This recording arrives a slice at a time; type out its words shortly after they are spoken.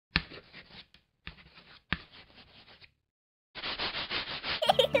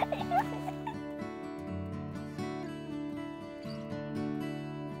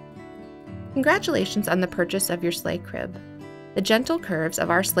Congratulations on the purchase of your sleigh crib. The gentle curves of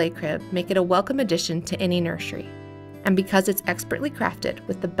our sleigh crib make it a welcome addition to any nursery. And because it's expertly crafted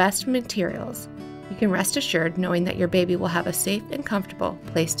with the best materials, you can rest assured knowing that your baby will have a safe and comfortable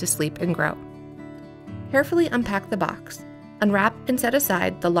place to sleep and grow. Carefully unpack the box, unwrap and set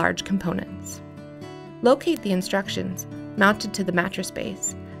aside the large components. Locate the instructions mounted to the mattress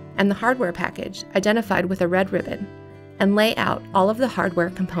base and the hardware package identified with a red ribbon, and lay out all of the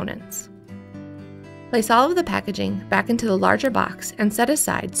hardware components. Place all of the packaging back into the larger box and set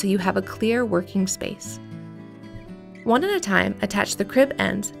aside so you have a clear working space. One at a time, attach the crib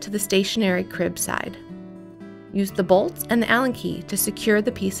ends to the stationary crib side. Use the bolts and the Allen key to secure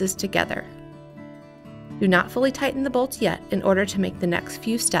the pieces together. Do not fully tighten the bolts yet in order to make the next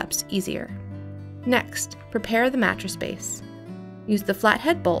few steps easier. Next, prepare the mattress base. Use the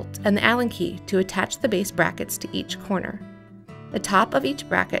flathead bolt and the Allen key to attach the base brackets to each corner. The top of each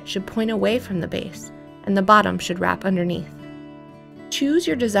bracket should point away from the base, and the bottom should wrap underneath. Choose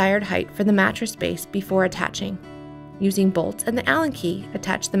your desired height for the mattress base before attaching. Using bolts and the Allen key,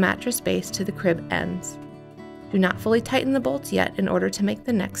 attach the mattress base to the crib ends. Do not fully tighten the bolts yet in order to make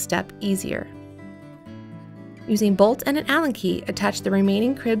the next step easier. Using bolt and an Allen key, attach the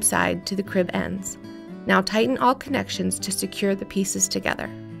remaining crib side to the crib ends. Now tighten all connections to secure the pieces together.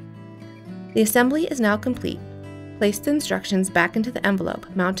 The assembly is now complete. Place the instructions back into the envelope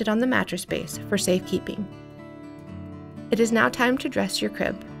mounted on the mattress base for safekeeping. It is now time to dress your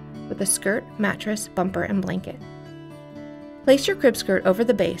crib with a skirt, mattress, bumper, and blanket. Place your crib skirt over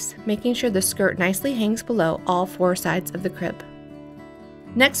the base, making sure the skirt nicely hangs below all four sides of the crib.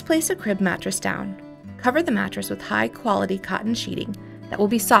 Next, place a crib mattress down. Cover the mattress with high-quality cotton sheeting that will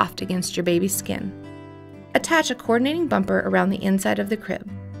be soft against your baby's skin. Attach a coordinating bumper around the inside of the crib.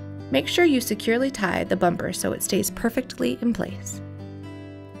 Make sure you securely tie the bumper so it stays perfectly in place.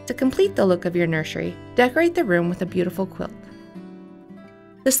 To complete the look of your nursery, decorate the room with a beautiful quilt.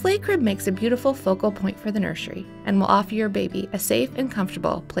 The sleigh crib makes a beautiful focal point for the nursery and will offer your baby a safe and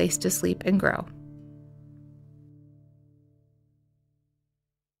comfortable place to sleep and grow.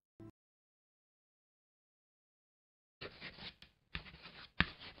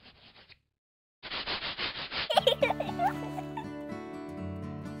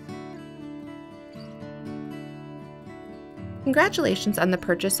 Congratulations on the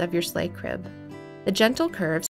purchase of your sleigh crib. The gentle curves